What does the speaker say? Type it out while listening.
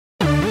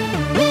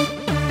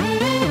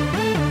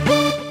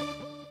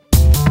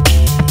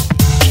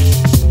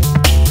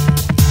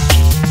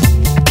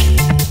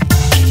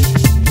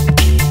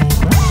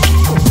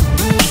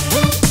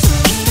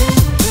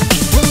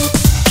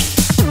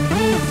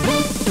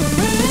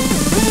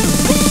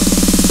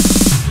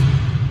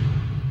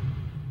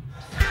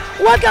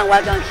Welcome,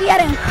 welcome here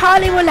in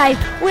Hollywood Live.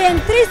 We're in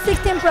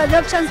 316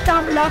 Productions,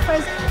 Tom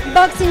Loeffler's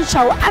boxing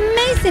show.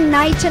 Amazing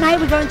night tonight.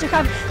 We're going to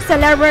have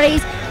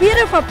celebrities,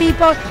 beautiful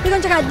people. We're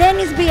going to have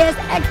Dennis B.S.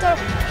 Hector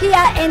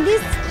here in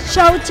this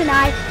show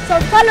tonight. So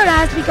follow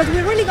us because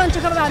we're really going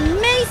to have an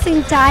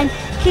amazing time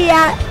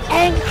here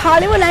in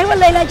Hollywood Live with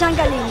Leila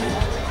Ciancaglini.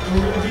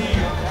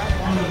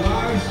 On the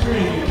live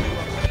stream.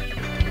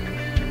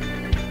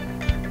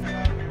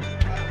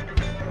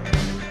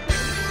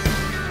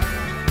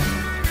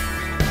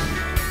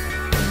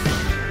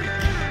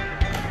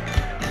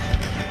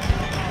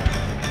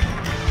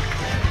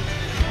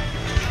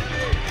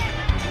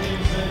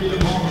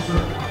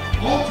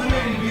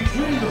 Alternating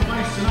between the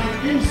fights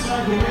tonight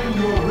inside the ring,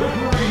 your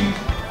referees.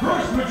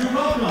 First, would you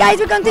welcome? Guys,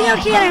 we continue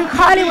here in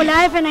Hollywood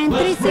Live and in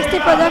 360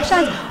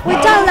 Productions with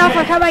Tom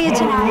Loeffler. How about you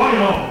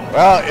tonight?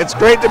 Well, it's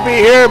great to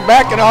be here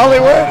back in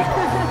Hollywood.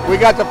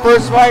 We got the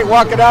first fight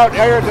walking out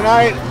here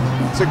tonight.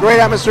 It's a great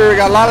atmosphere. We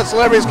got a lot of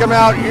celebrities coming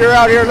out. You're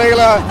out here,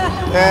 Leila,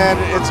 and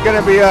it's going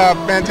to be a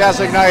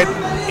fantastic night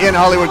in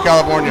Hollywood,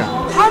 California.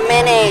 How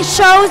many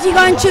shows are you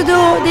going to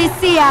do this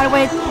year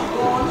with?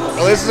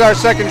 Well, this is our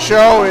second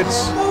show.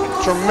 It's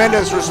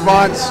tremendous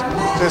response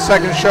to the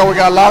second show. We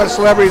got a lot of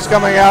celebrities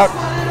coming out.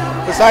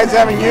 Besides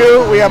having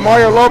you, we have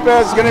Mario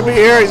Lopez going to be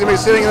here. He's going to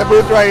be sitting in the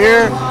booth right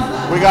here.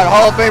 We got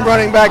Hall of Fame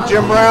running back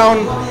Jim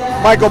Brown.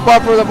 Michael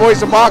Buffer, the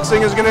voice of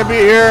boxing, is going to be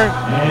here.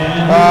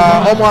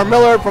 Omar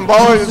Miller from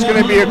Ballers. It's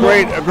going to be a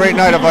great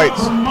night of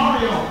fights.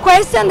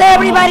 Question that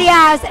everybody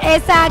asks, is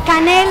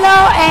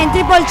Canelo and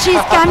Triple G's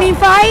coming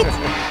fight?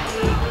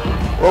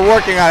 We're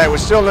working on it.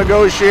 We're still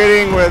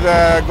negotiating with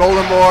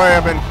Golden Boy.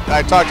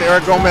 I talked to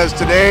Eric Gomez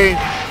today.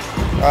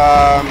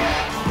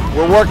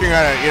 We're working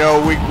on it. You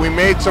know, we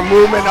made some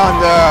movement on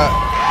the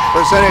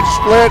percentage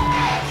split,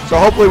 so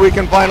hopefully we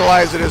can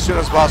finalize it as soon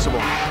as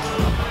possible.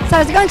 So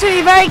it's going to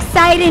be very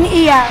exciting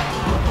year.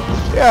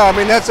 Yeah, I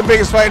mean, that's the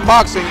biggest fight in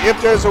boxing. If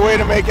there's a way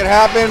to make it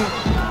happen,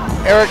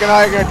 Eric and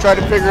I are going to try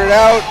to figure it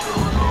out.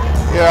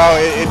 You know,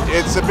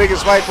 it's the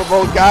biggest fight for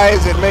both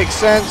guys. It makes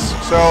sense.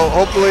 So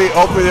hopefully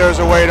there's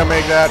a way to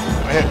make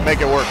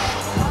it work.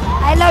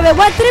 I love it.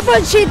 What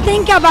Triple G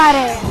think about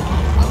it?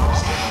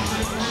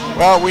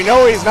 Well, we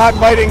know he's not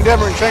fighting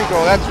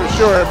Demenchenko, that's for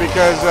sure,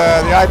 because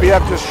the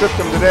IBF just stripped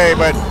him today.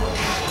 But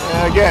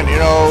again, you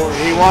know,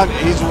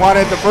 he's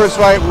wanted the first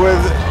fight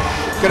with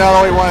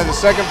Canelo. He wanted the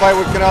second fight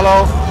with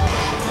Canelo,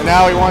 and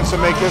now he wants to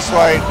make this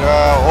fight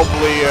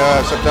hopefully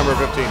September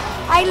 15th.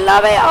 I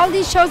love it, all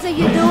these shows that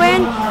you're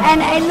doing,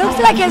 and it looks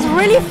like it's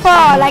really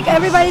full, like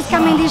everybody's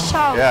coming to this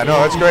show. Yeah,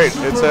 no, it's great.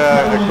 It's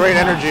a great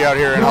energy out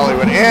here in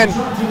Hollywood, and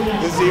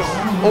this is the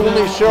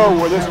only show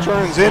where this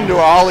turns into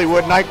a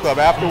Hollywood nightclub.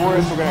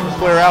 Afterwards, we're going to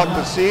clear out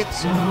the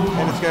seats,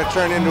 and it's going to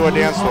turn into a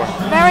dance floor.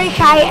 Very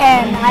high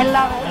end, I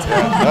love it.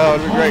 Oh,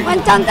 it'll be great.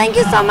 Well, Tom, thank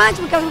you so much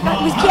because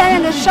we're here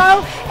in the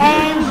show,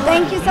 and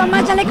thank you so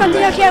much, and I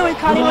continue here with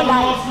Hollywood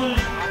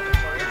Live.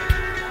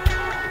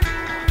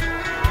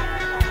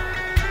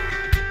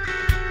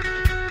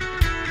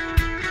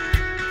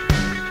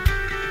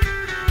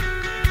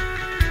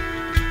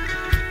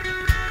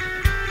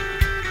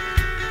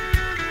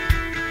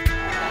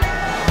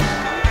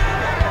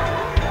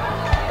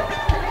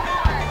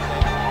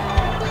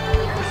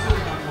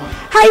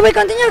 Hi, we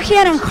continue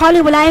here in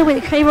Hollywood Live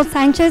with Javier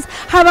Sanchez.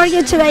 How are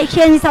you today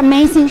here in this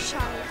amazing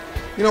show?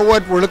 You know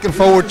what, we're looking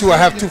forward to. I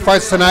have 2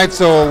 fights tonight,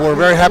 so we're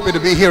very happy to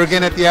be here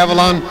again at the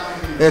Avalon.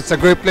 It's a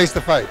great place to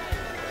fight.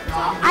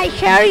 I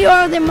hear you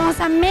are the most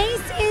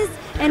amazing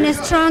and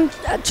strong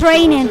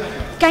training.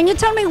 Can you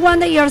tell me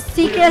one of your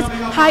secrets,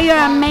 how you're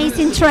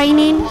amazing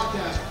training?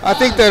 I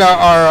think that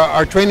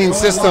our training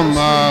system,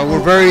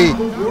 we're very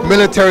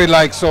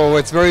military-like, so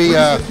it's very,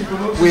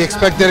 we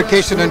expect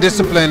dedication and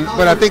discipline,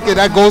 but I think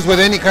that goes with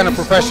any kind of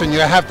profession. You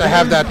have to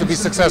have that to be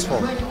successful.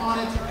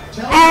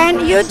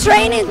 And you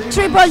train in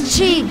Triple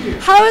G.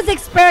 How is the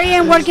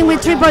experience working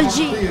with Triple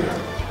G?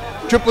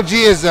 Triple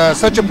G is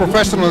such a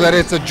professional that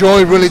it's a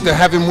joy really to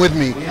have him with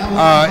me,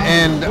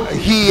 and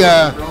he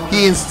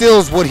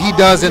instills what he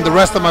does in the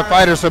rest of my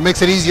fighters, so it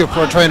makes it easier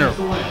for a trainer.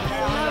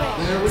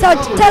 So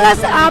tell us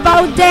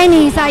about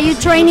Dennis. Are you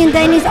training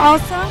Dennis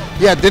also?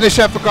 Yeah, Dennis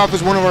Shafikov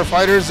is one of our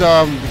fighters.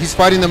 He's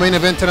fighting the main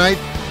event tonight.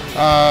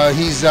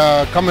 He's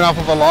coming off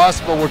of a loss,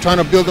 but we're trying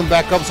to build him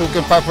back up so we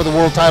can fight for the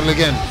world title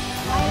again.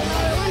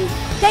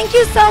 Thank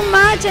you so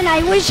much, and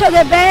I wish you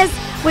the best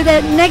with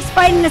the next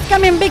fight and this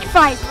coming big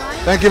fight.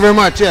 Thank you very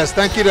much. Yes,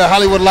 thank you to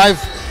Hollywood Live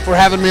for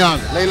having me on.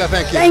 Leila,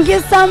 thank you. Thank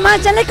you so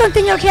much, and let's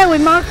continue here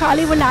with more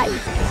Hollywood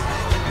Live.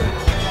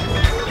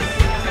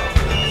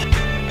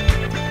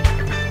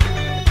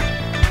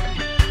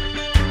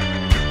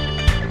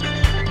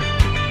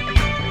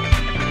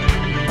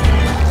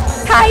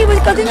 Hi, we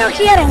continue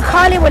here in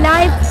Hollywood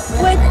Live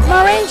with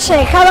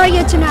Marinche. How are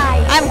you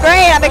tonight? I'm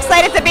great. I'm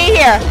excited to be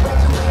here.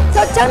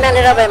 So tell me a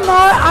little bit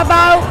more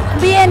about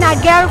being a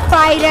girl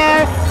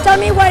fighter. Tell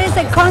me what is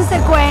the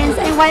consequence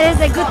and what is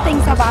the good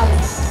things about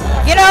it.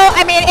 You know,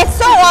 I mean, it's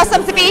so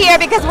awesome to be here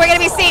because we're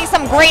going to be seeing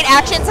some great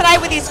action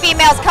tonight with these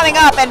females coming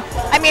up. And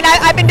I mean,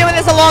 I've been doing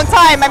this a long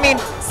time. I mean,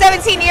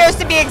 17 years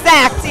to be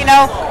exact, you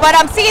know. But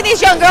I'm seeing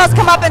these young girls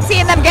come up and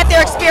seeing them get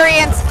their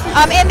experience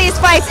in these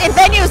fights in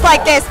venues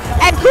like this.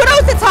 And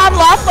kudos to Tom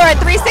Loeffler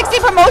at 360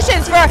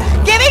 Promotions for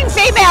giving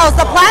females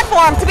the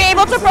platform to be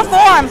able to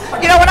perform.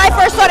 You know, when I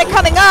first started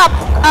coming up,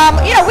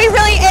 you know,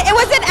 it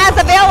wasn't as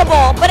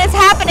available, but it's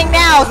happening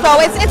now.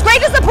 So it's great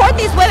to support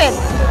these women.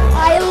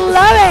 I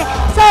love it.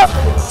 So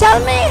tell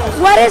me,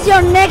 what is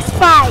your next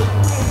fight?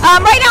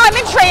 Right now I'm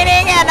in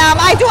training, and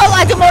I do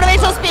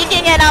motivational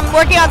speaking, and I'm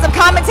working on some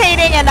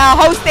commentating and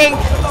hosting.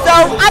 So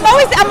I'm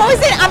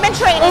in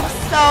training. Oops.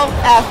 So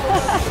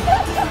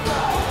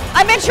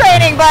I'm in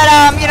training, but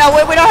you know,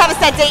 we don't have a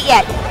set date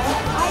yet.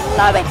 I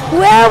love it.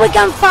 Where we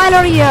can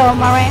follow you,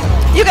 Maureen?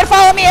 You can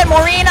follow me at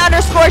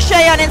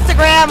Maureen_Shea on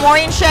Instagram,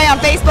 Maureen Shea on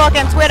Facebook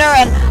and Twitter,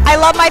 and I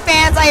love my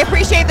fans. I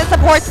appreciate the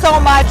support so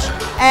much,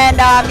 and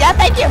yeah,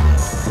 thank you.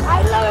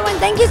 I love it, and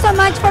thank you so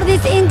much for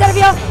this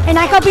interview, and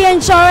I hope you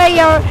enjoy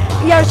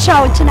your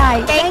show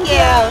tonight. Thank you.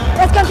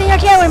 Let's continue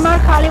here with more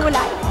Hollywood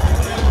Live.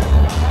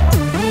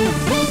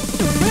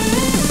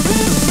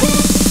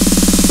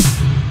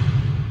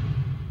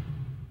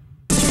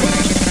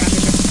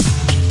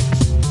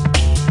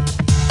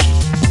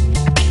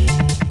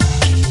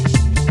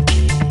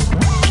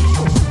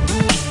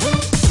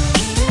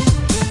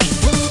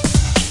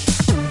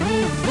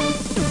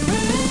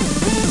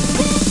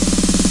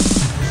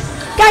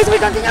 Guys, we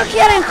continue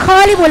here in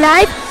Hollywood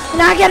Live.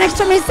 Now here next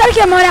to me,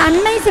 Sergio Mora,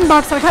 amazing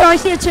boxer. How are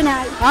you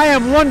tonight? I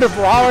am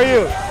wonderful. How are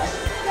you?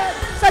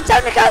 So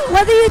tell me,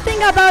 what do you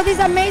think about this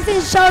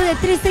amazing show, the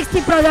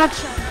 360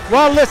 production?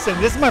 Well,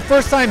 listen, this is my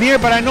first time here,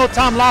 but I know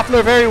Tom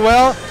Loeffler very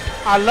well.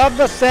 I love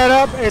the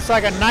setup. It's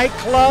like a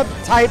nightclub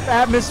type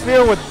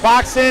atmosphere with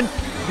boxing,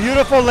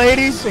 beautiful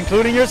ladies,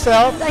 including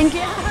yourself. Thank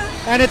you.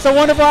 And it's a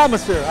wonderful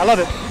atmosphere. I love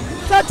it.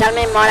 So tell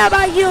me more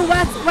about you.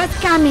 What's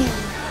coming?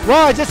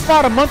 Well, I just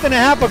fought a month and a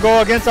half ago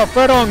against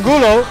Alfredo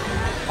Angulo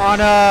on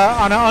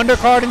an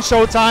undercard in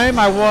Showtime.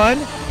 I won.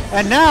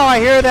 And now I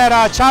hear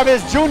that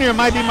Chavez Jr.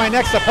 might be my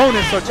next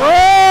opponent. So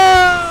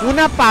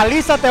una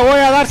paliza te voy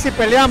a dar si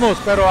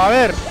peleamos, pero a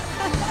ver.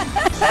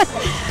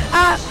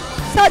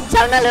 So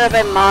tell me a little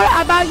bit more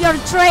about your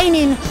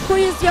training. Who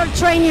is your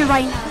training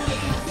right now?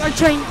 Your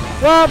training.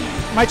 Well,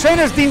 my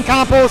trainer is Dean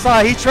Campos.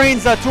 He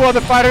trains two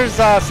other fighters,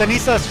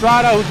 Senisa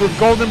Estrada, who's with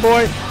Golden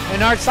Boy,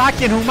 and Art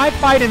Sakian, who might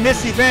fight in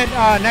this event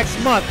next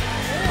month.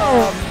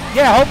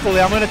 Yeah, hopefully.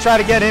 I'm going to try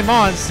to get him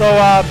on. So,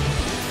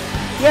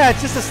 yeah,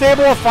 it's just a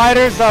stable of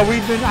fighters. I've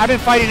been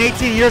fighting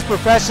 18 years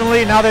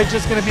professionally. Now they're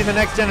just going to be the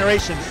next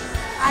generation.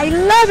 I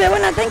love it.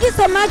 Well, thank you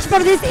so much for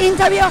this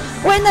interview.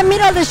 We're in the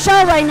middle of the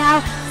show right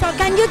now. So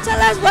can you tell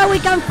us where we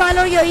can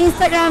follow your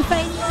Instagram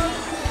page?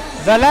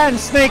 The Latin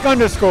Snake _.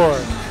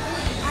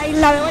 I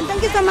love it. Well,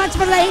 thank you so much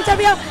for the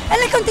interview. And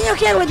let's continue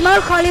here with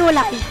more Hollywood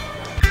Live.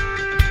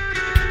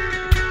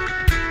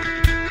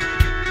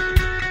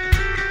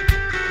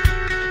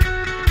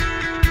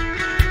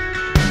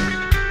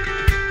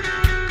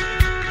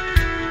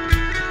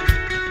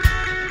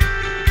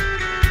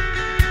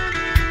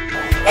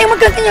 And we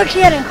continue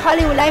here in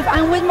Hollywood Live.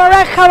 I'm with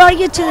Mara. How are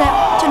you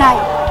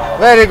tonight?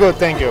 Very good,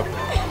 thank you.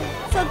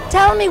 So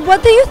tell me,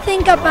 what do you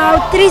think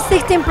about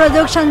 316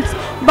 Productions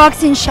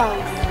boxing shows?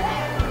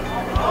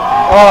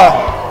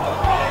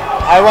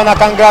 I want to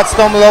congrats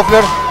Tom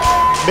Loeffler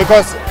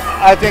because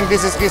I think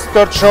this is his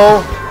third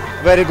show.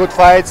 Very good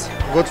fights,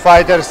 good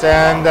fighters,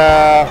 and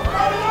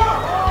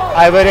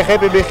I'm very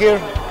happy to be here.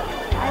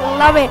 I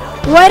love it.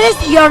 What is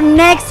your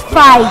next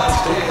fight?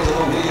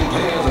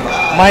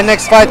 My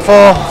next fight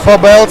for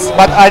belts,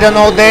 but I don't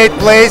know date,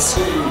 place.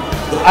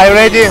 I'm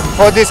ready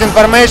for this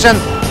information.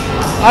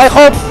 I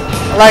hope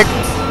like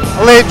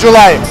late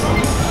July.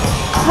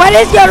 What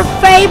is your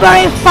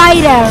favorite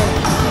fighter?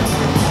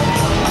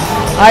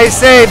 I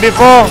say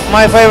before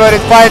my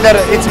favorite fighter,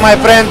 it's my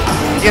friend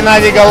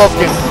Gennady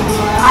Golovkin.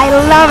 I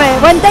love it.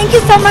 Well, thank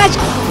you so much.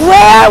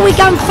 Where we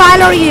can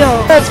follow you?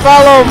 Let's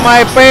follow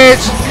my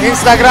page,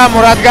 Instagram,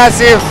 Murat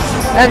Gassiv,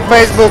 and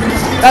Facebook.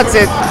 That's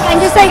it.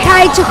 Can you say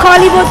hi to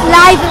Hollywood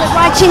Live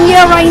watching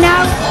you right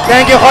now?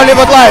 Thank you,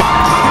 Hollywood Live.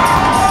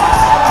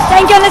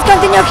 Thank you. Let's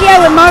continue here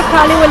with more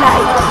Hollywood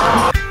Live.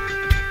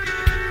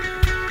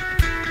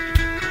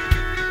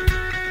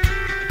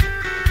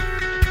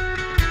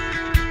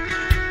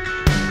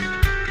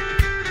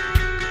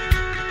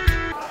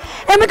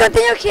 And we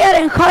continue here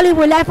in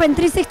Hollywood Live and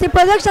 360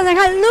 Productions. I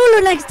have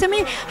Lulu next to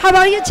me. How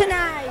are you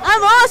tonight?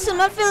 I'm awesome.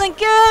 I'm feeling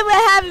good.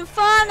 We're having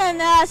fun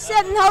and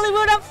setting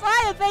Hollywood on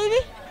fire,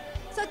 baby.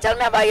 So tell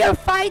me about your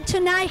fight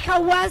tonight.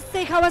 How was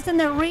it? How was in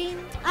the ring?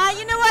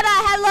 You know what?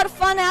 I had a lot of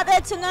fun out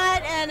there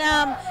tonight, and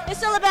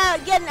it's all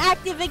about getting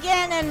active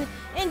again and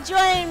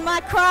enjoying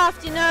my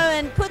craft, you know,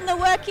 and putting the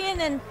work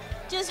in and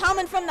just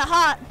humming from the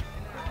heart.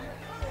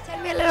 Tell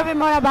me a little bit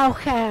more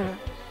about her.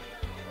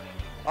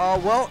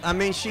 Well, I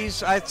mean,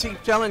 I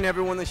keep telling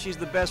everyone that she's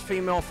the best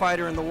female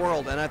fighter in the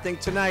world, and I think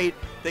tonight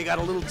they got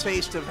a little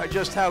taste of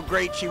just how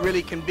great she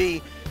really can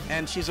be.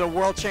 and she's a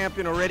world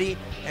champion already,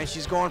 and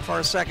she's going for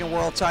her second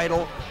world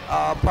title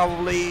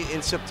probably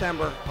in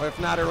September, or if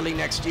not early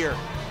next year.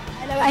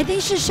 I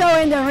think she's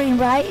showing the ring,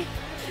 right?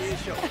 She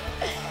is showing.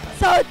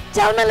 So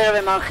tell me a little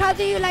bit more, how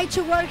do you like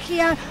to work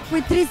here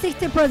with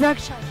 360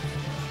 Productions?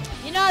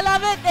 You know, I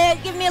love it. They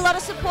give me a lot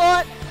of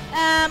support.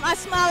 I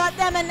smile at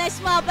them and they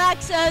smile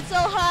back, so it's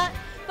all hot.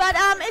 But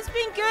it's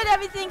been good.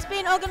 Everything's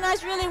been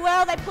organized really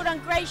well. They put on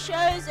great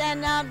shows, and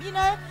you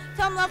know,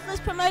 Tom Loeffler's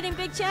promoting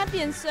big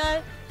champions.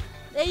 So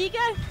there you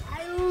go.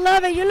 I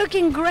love it. You're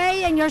looking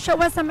great, and your show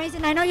was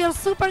amazing. I know you're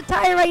super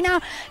tired right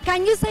now.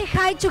 Can you say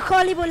hi to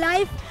Hollywood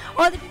Live?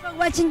 All the people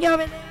watching you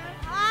over there.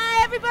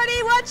 Hi, everybody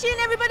watching,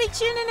 everybody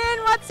tuning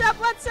in. What's up?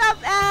 What's up?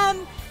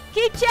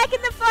 Keep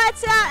checking the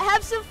fights out.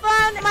 Have some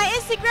fun. My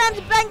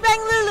Instagram's Bang Bang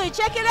Lulu.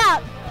 Check it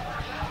out.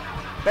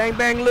 Bang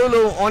Bang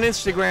Lulu on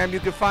Instagram. You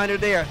can find her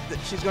there.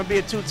 She's going to be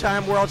a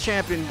two-time world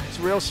champion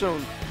real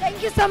soon.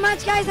 Thank you so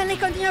much, guys, and let's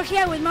continue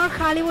here with more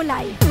Hollywood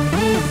Live.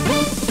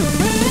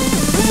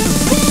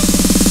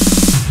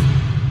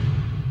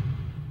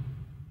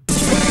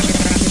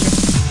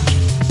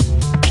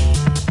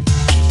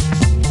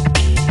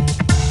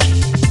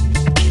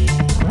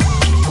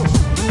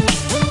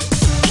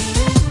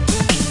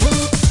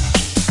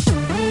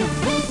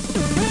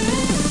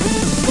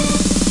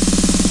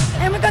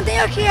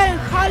 Here in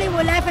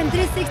Hollywood Life and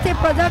 360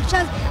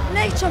 Productions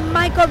next to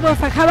Michael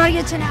Buffer. How are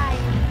you tonight?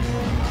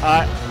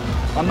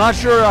 I'm not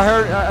sure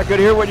I could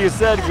hear what you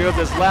said because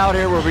it's loud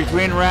here. We're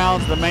between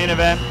rounds, the main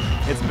event.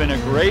 It's been a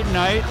great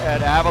night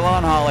at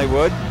Avalon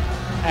Hollywood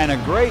and a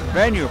great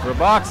venue for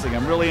boxing.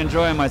 I'm really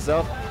enjoying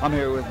myself. I'm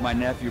here with my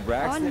nephew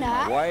Braxton,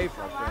 my wife,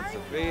 our friend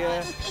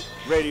Sophia,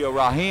 Radio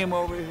Raheem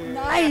over here.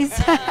 Nice.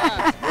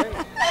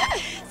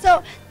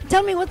 So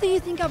tell me, what do you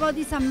think about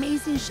these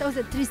amazing shows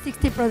at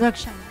 360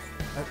 Productions?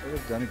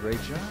 They've done a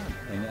great job,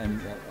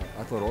 and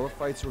I thought all the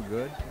fights were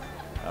good.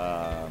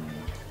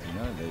 You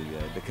know,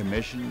 the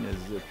commission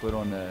is put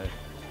on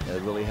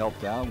really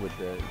helped out with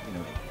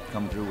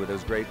come through with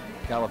those great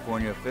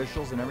California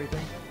officials and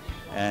everything.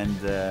 And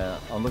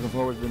I'm looking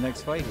forward to the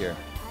next fight here.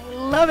 I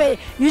love it.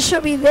 You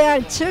should be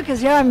there too,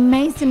 because you're an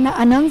amazing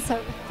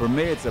announcer. For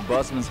me, it's a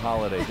busman's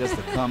holiday, just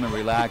to come and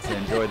relax and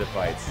enjoy the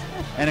fights,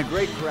 and a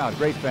great crowd,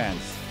 great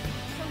fans.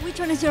 So which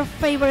one is your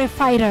favorite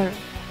fighter?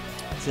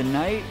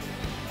 Tonight.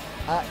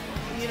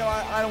 You know,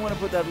 I don't want to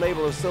put that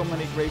label. There's so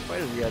many great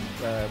fighters. We had,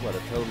 what, a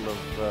total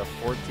of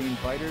 14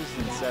 fighters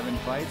in 7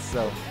 fights.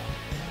 So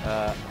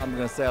I'm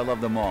going to say I love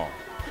them all.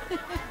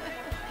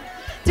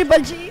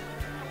 Triple G?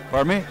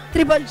 Pardon me?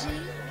 Triple G?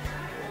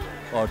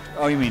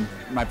 Oh, you mean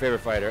my favorite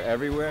fighter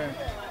everywhere?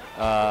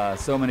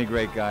 So many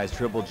great guys.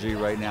 Triple G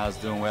right now is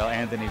doing well.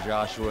 Anthony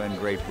Joshua in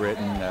Great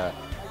Britain.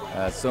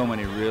 So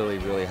many really,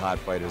 really hot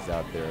fighters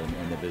out there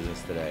in the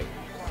business today.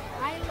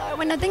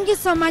 Well, thank you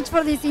so much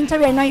for this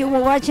interview. I know you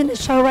were watching the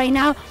show right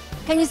now.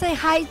 Can you say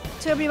hi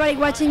to everybody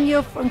watching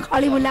you from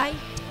Hollywood Live?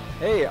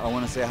 Hey, I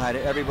want to say hi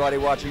to everybody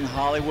watching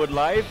Hollywood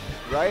Live,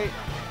 right?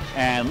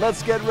 And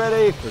let's get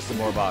ready for some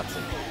more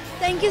boxing.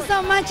 Thank you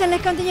so much, and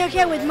let's continue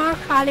here with more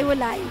Hollywood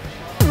Live.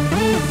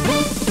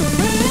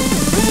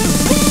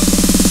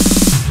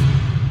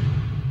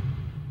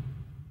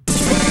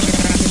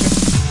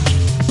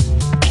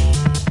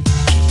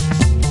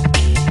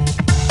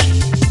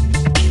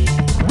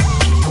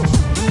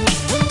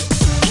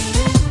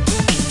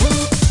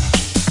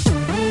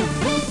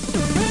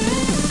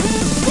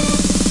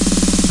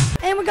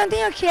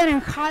 Continue here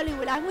in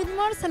Hollywood and with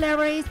more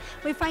celebrities.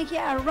 We find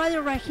here Radio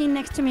Raheem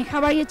next to me.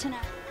 How are you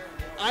tonight?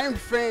 I am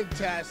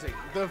fantastic.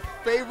 The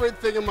favorite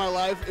thing in my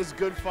life is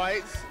good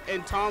fights,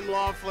 and Tom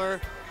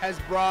Loeffler has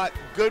brought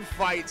good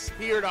fights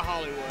here to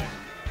Hollywood.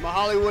 I'm a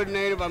Hollywood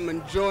native. I'm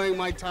enjoying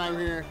my time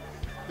here.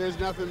 There's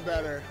nothing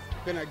better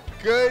than a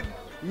good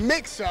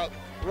mix-up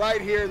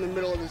right here in the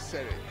middle of the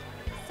city.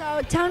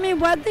 So tell me,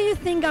 what do you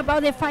think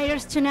about the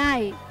fighters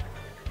tonight?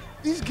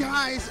 These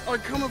guys are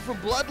coming for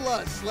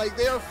bloodlust. Like,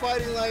 they are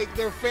fighting like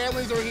their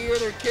families are here,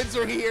 their kids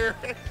are here.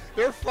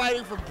 They're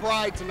fighting for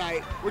pride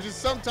tonight, which is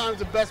sometimes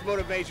the best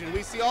motivation.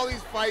 We see all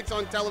these fights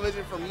on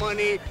television for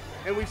money,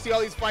 and we see all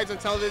these fights on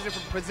television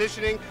for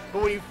positioning,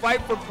 but when you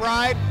fight for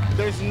pride,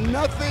 there's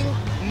nothing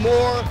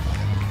more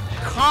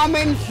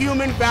common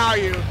human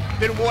value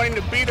than wanting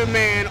to be the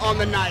man on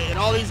the night. And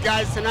all these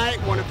guys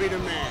tonight want to be the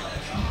man.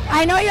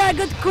 I know you're a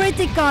good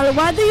critical.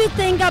 What do you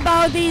think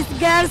about these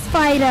girls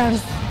fighters?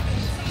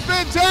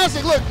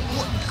 Fantastic. Look,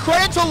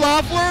 credit to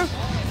Loeffler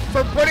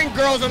for putting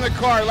girls on the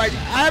card. Like,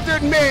 I have to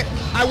admit,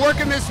 I work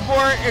in this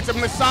sport. It's a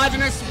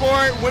misogynist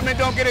sport. Women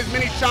don't get as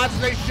many shots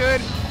as they should.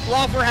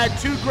 Loeffler had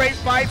 2 great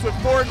fights with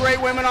 4 great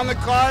women on the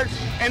card,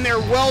 and they're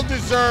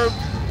well-deserved.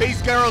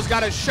 These girls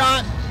got a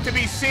shot to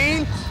be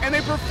seen, and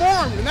they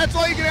performed, and that's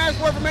all you can ask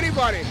for from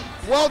anybody.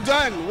 Well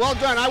done, well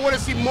done. I want to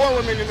see more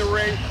women in the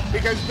ring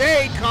because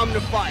they come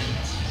to fight.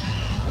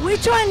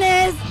 Which one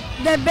is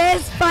the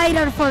best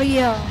fighter for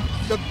you?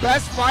 The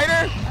best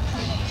fighter?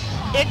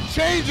 It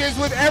changes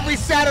with every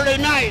Saturday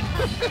night.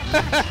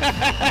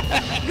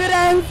 Good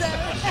answer.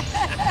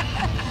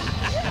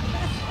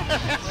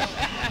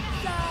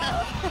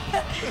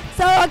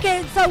 So,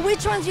 okay, so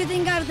which ones you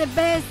think are the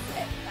best?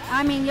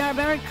 I mean, you're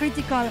very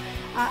critical.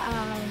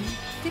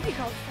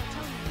 Typical.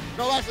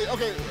 No, actually,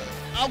 okay,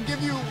 I'll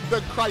give you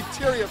the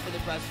criteria for the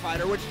best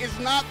fighter, which is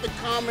not the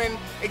common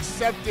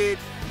accepted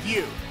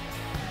view.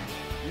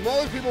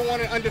 Most people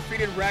want an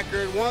undefeated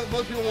record.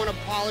 Most people want a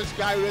polished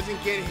guy who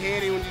doesn't get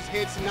hit, and when just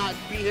hits, not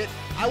be hit.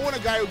 I want a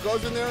guy who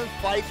goes in there and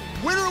fights,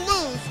 win or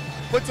lose,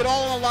 puts it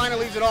all on the line and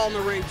leaves it all in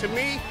the ring. To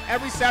me,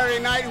 every Saturday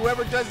night,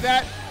 whoever does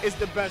that is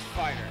the best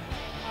fighter.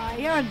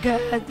 You're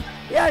good.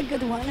 You're a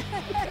good one.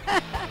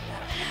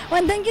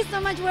 Well, thank you so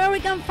much. Where we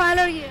can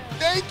follow you?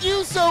 Thank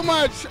you so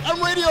much.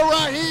 I'm Radio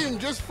Raheem.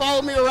 Just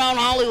follow me around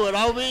Hollywood.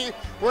 I'll be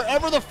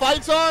wherever the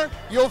fights are,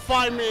 you'll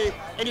find me,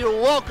 and you're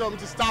welcome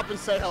to stop and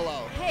say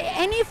hello. Hey,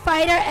 any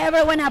fighter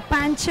ever want to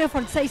punch you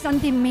for say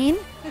something mean?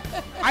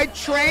 I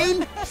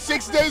train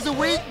 6 days a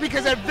week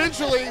because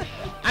eventually,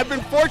 I've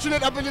been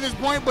fortunate up until this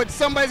point, but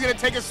somebody's going to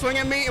take a swing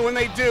at me, and when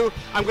they do,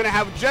 I'm going to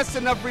have just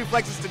enough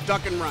reflexes to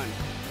duck and run.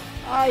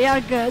 Oh,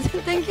 you're good.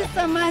 Thank you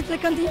so much.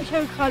 Let's continue here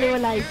with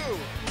Hollywood Life.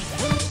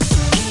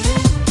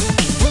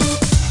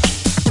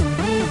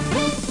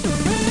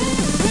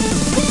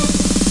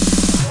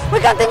 We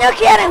continue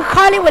here in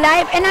Hollywood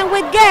Life, and I'm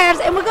with girls,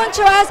 and we're going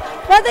to ask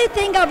what they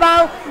think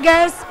about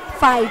girls'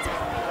 fight.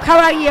 How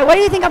are you? What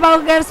do you think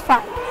about girls'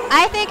 fight?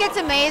 I think it's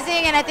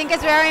amazing, and I think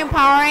it's very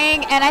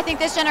empowering, and I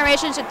think this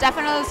generation should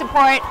definitely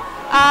support.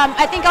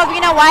 I think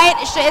Alvina White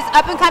is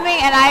up and coming,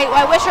 and I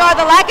wish her all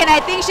the luck, and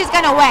I think she's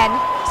going to win.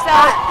 So,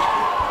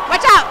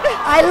 watch out.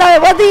 I love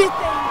it. What do you think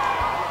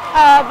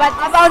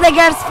about the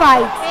girls'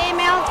 fight?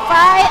 Female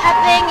fight, I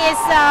think is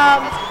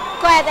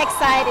quite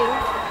exciting.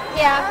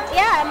 Yeah,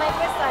 my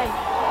first time.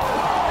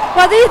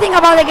 What do you think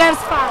about the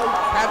girls' fight?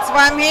 That's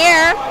why I'm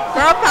here.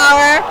 Girl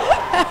power.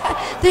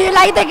 Do you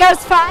like the girls'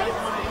 fight?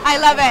 I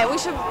love it. We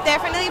should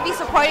definitely be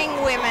supporting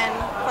women,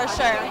 for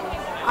sure.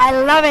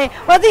 I love it.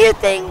 What do you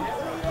think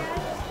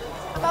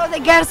about the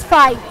girls'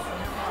 fight?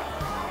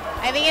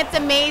 I think it's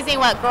amazing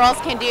what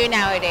girls can do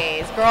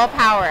nowadays. Girl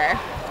power.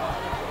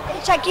 Hey,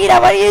 Shakira,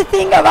 what do you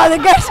think about the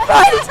girls'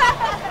 fight?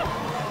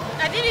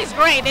 I think it's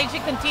great. They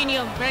should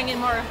continue bringing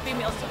more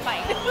females to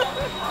fight.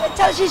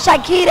 Tell she's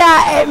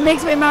Shakira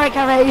mixed with Mariah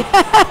Carey.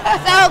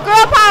 So,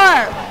 girl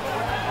power.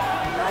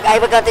 Okay,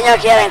 we continue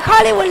here in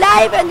Hollywood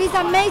Live and this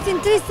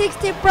amazing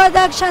 360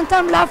 production,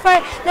 Tom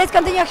Loeffler. Let's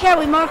continue here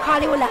with more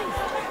Hollywood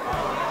Live.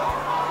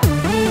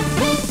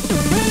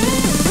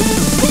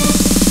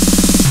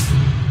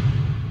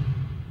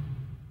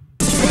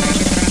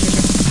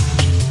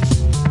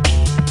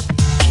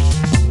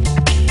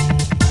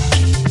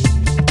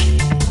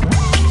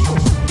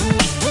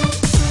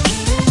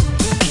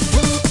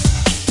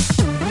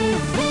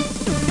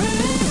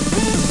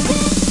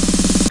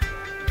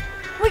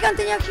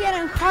 Continue here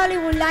in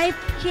Hollywood Live,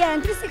 here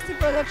in 360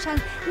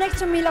 Productions, next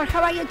to Miller.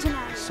 How are you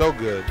tonight? So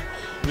good,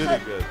 really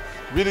good.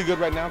 Really good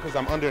right now because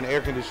I'm under an air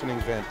conditioning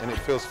vent and it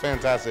feels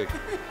fantastic.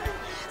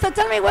 So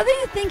tell me, what do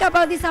you think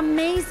about this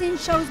amazing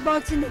shows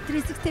box in the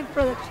 360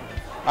 Production?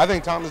 I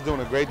think Tom is doing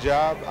a great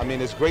job. I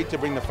mean, it's great to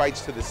bring the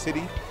fights to the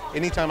city.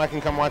 Anytime I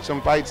can come watch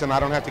some fights and I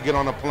don't have to get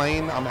on a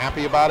plane, I'm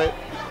happy about it.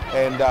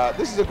 And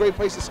this is a great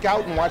place to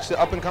scout and watch the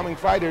up-and-coming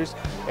fighters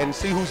and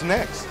see who's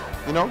next.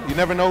 You know, you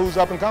never know who's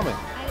up and coming.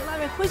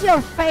 Who's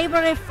your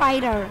favorite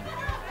fighter?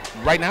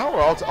 Right now or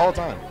all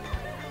time?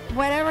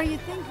 Whatever you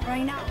think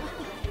right now.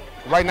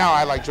 Right now,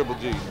 I like Triple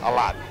G a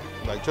lot.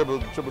 Like Triple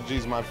G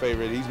is my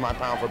favorite. He's my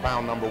pound for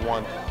pound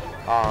 #1.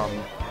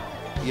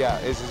 Yeah,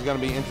 it's just going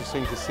to be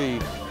interesting to see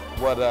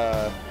what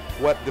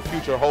the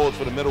future holds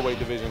for the middleweight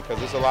division because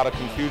there's a lot of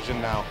confusion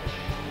now.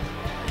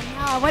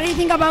 What do you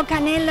think about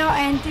Canelo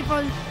and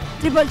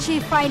Triple G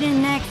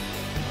fighting next?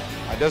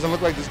 It doesn't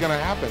look like it's going to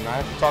happen. I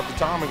have to talk to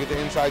Tom and get the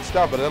inside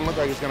stuff, but it doesn't look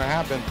like it's going to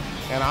happen.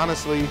 And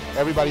honestly,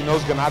 everybody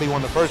knows Gennady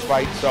won the first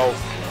fight, so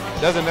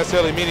it doesn't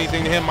necessarily mean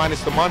anything to him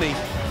minus the money.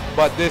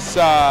 But this,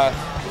 I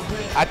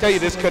tell you,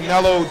 this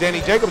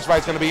Canelo-Danny Jacobs fight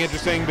is going to be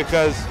interesting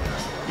because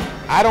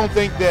I don't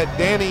think that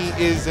Danny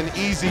is an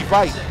easy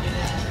fight.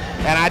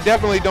 And I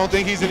definitely don't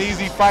think he's an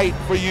easy fight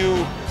for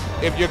you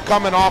if you're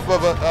coming off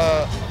of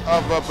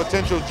a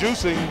potential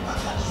juicing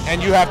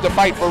and you have to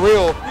fight for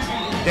real.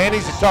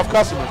 Danny's a tough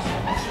customer.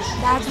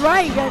 That's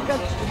right.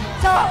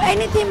 So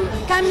anything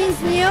coming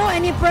new?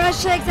 Any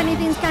projects?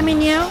 Anything's coming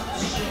new?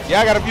 Yeah,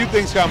 I got a few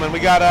things coming. We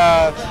got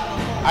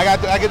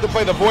I get to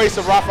play the voice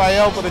of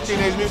Raphael for the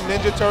Teenage Mutant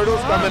Ninja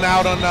Turtles coming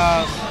out on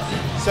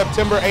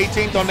September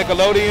 18th on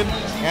Nickelodeon,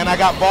 and I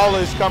got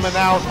Ballers coming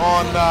out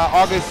on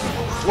August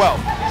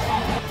 12th.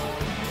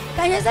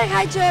 Can you say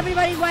hi to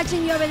everybody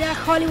watching you over there,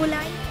 Hollywood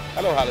Live?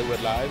 Hello,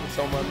 Hollywood Live. It's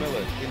Omar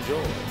Miller.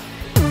 Enjoy.